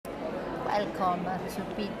Welcome to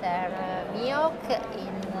Peter Mihok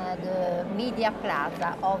in the Media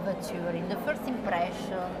Plaza of Turin. The first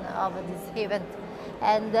impression of this event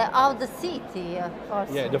and of the city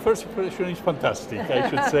also. Yeah, the first impression is fantastic, I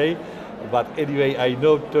should say. But anyway, I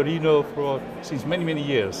know Torino since many, many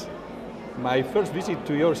years. My first visit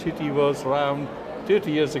to your city was around 30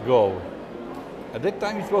 years ago. At that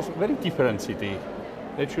time it was a very different city.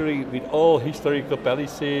 Naturally, with all historical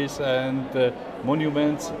palaces and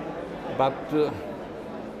monuments, but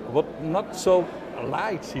what not so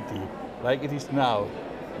light city like it is now.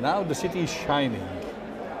 Now the city is shining.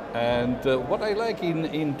 And what I like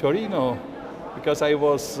in Torino, because I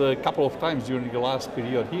was a couple of times during the last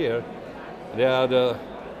period here, there are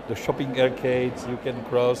the shopping arcades you can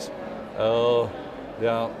cross.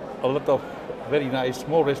 There are a lot of very nice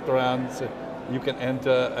small restaurants you can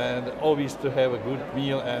enter, and always to have a good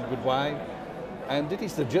meal and good wine. And it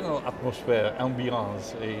is the general atmosphere,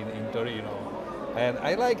 ambiance in Torino. And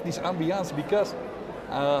I like this ambiance because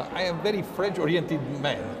I am very French-oriented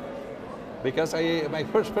man. Because my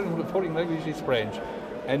first foreign language is French.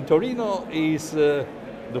 And Torino is the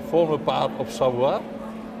former part of Savoie.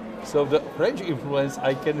 So the French influence,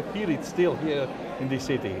 I can feel it still here in the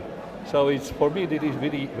city. So it's, for me, it is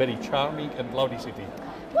very, very charming and lovely city.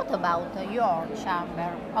 What about your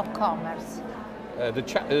Chamber of Commerce?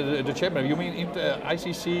 The chamber, you mean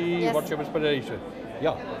ICC, Yes. World Chambers Federation?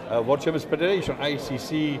 Yeah, World Chambers Federation,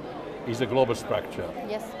 ICC, is a global structure.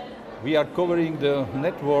 Yes. We are covering the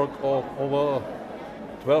network of over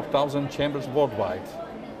 12,000 chambers worldwide.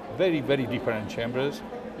 Very, very different chambers,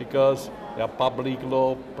 because there are public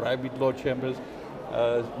law, private law chambers.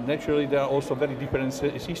 Naturally, there are also very different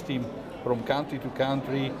systems from country to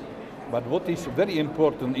country. But what is very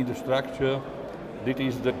important in the structure, that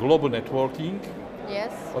is the global networking.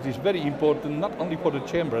 Yes. What is very important not only for the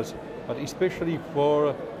chambers, but especially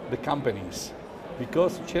for the companies,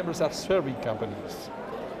 because chambers are serving companies.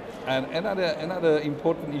 And another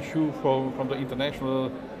important issue from the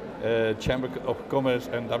International Chamber of Commerce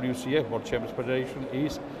and WCF, World Chambers Federation,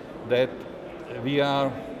 is that we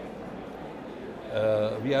are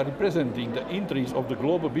representing the interests of the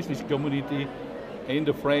global business community in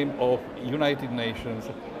the frame of United Nations,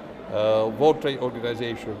 World Trade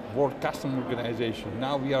Organization, World Customs Organization.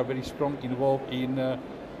 Now we are very strong involved in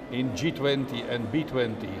G20 and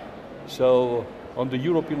B20. So on the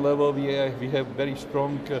European level, we have very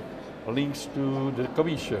strong links to the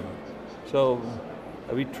Commission. So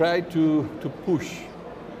we try to push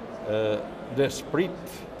the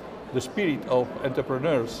spirit of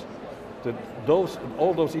entrepreneurs,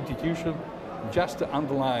 all those institutions, just to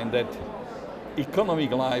underline that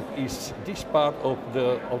economic life is this part of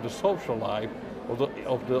the social life of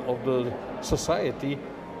the society,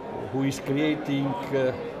 who is creating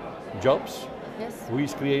jobs, Yes. who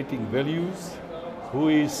is creating values, who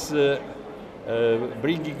is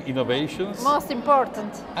bringing innovations. Most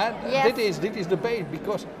important. And Yes. that is the base,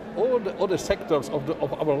 because all the other sectors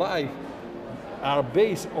of our life are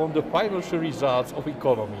based on the financial results of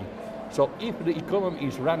economy. So if the economy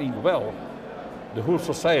is running well, the whole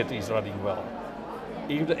society is running well.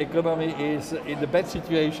 If the economy is in the bad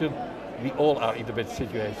situation, we all are in the bad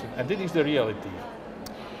situation, and that is the reality.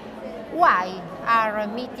 Why are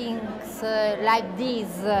meetings like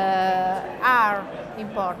these are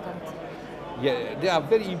important? Yeah, they are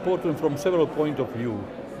very important from several points of view.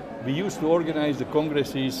 We used to organize the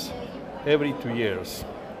congresses every 2 years.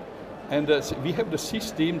 And we have the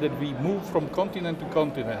system that we move from continent to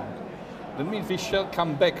continent. That means we shall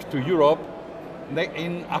come back to Europe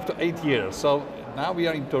after 8 years. So now we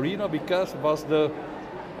are in Torino because it was the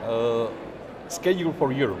schedule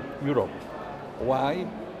for Europe. Why?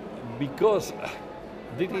 Because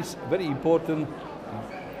it is very important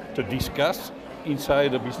to discuss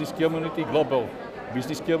inside the business community, global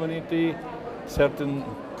business community, certain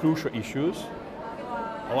crucial issues.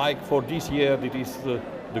 Like for this year, it is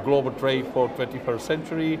the global trade for 21st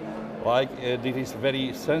century. Like it is a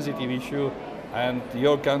very sensitive issue, and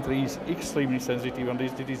your country is extremely sensitive on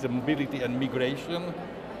this. It is the mobility and migration.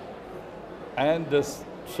 And the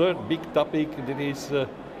third big topic, that is the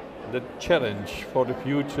challenge for the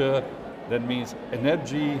future. That means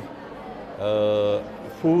energy,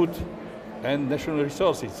 food, and national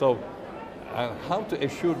resources. So how to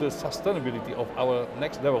assure the sustainability of our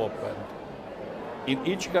next development in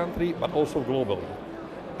each country, but also globally.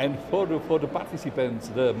 And for the participants,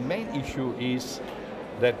 the main issue is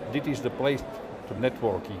that this is the place to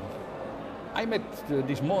networking. I met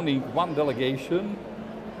this morning one delegation,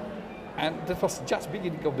 and that was just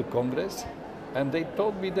beginning of the Congress, and they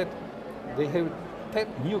told me that they have 10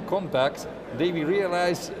 new contacts. They will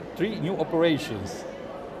realize 3 new operations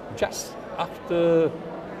just after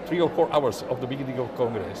 3 or 4 hours of the beginning of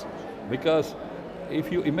Congress. Because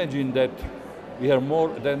if you imagine that we have more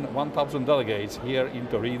than 1,000 delegates here in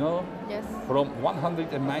Torino, Yes. from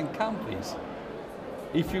 109 countries.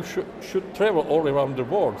 If you should travel all around the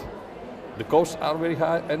world, the costs are very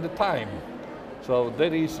high and the time. So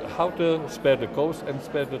that is how to spare the cost and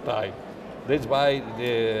spare the time. That's why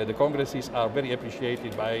the congresses are very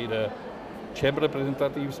appreciated by the chamber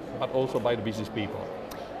representatives, but also by the business people.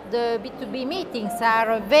 The B2B meetings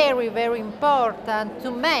are very, very important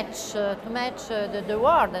to match the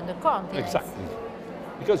world and the continent. Exactly.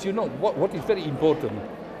 Because you know what is very important?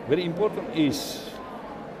 Very important is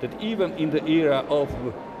that even in the era of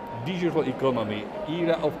digital economy,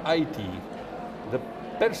 era of IT, the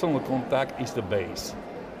personal contact is the base.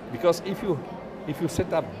 Because if you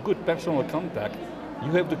set up good personal contact,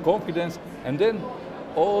 you have the confidence, and then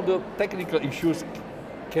all the technical issues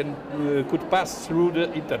could pass through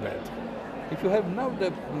the internet. If you have now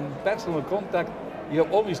the personal contact, you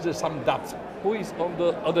have always some doubts. Who is on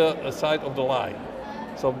the other side of the line?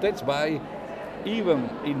 So that's why even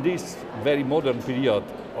in this very modern period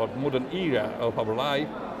or modern era of our life,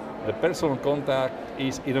 the personal contact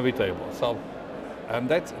is inevitable. So, and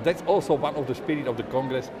that's also one of the spirit of the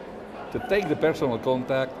Congress, to take the personal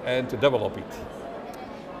contact and to develop it.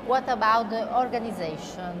 What about the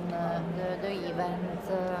organization, the event?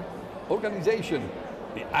 Organization,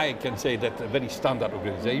 I can say that a very standard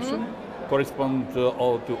organization, correspond to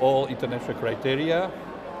all international criteria.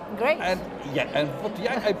 Great. And yeah, and what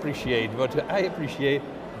I appreciate,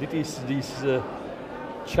 that is this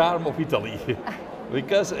charm of Italy,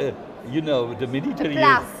 because you know the Mediterranean.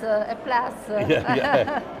 A plus.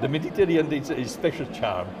 Yeah. The Mediterranean is a special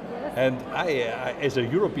charm, and I, as a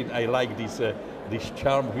European, I like this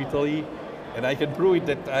charm of Italy, and I can prove it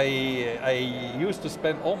that I used to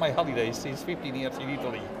spend all my holidays since 15 years in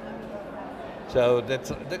Italy. So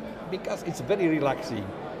that's because it's very relaxing,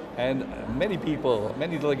 and many people,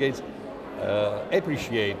 many delegates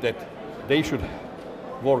appreciate that they should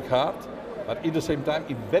work hard, but at the same time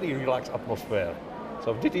in very relaxed atmosphere.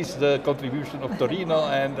 So this is the contribution of Torino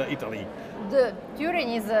and Italy. Turin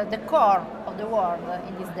is the core of the world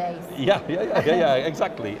in these days. Yeah,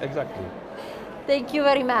 exactly. Thank you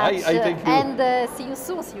very much. I thank you. And see you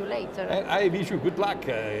soon, see you later. And I wish you good luck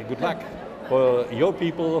for your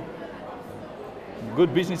people,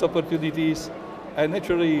 good business opportunities, and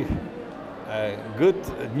naturally good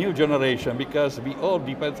new generation, because we all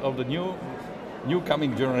depend on the new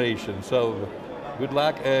coming generation. So good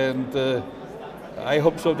luck, and I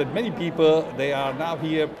hope so that many people, they are now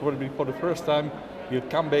here probably for the first time, will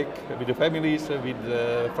come back with the families, with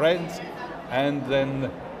friends, and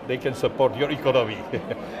then they can support your economy.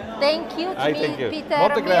 Thank you, Thank you. Peter.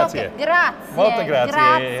 Molto grazie. Grazie. Molto grazie.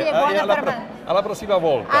 Grazie, buona permanenza. Alla prossima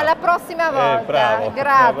volta. Alla prossima volta. Bravo.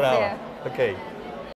 Grazie. Bravo. Ok.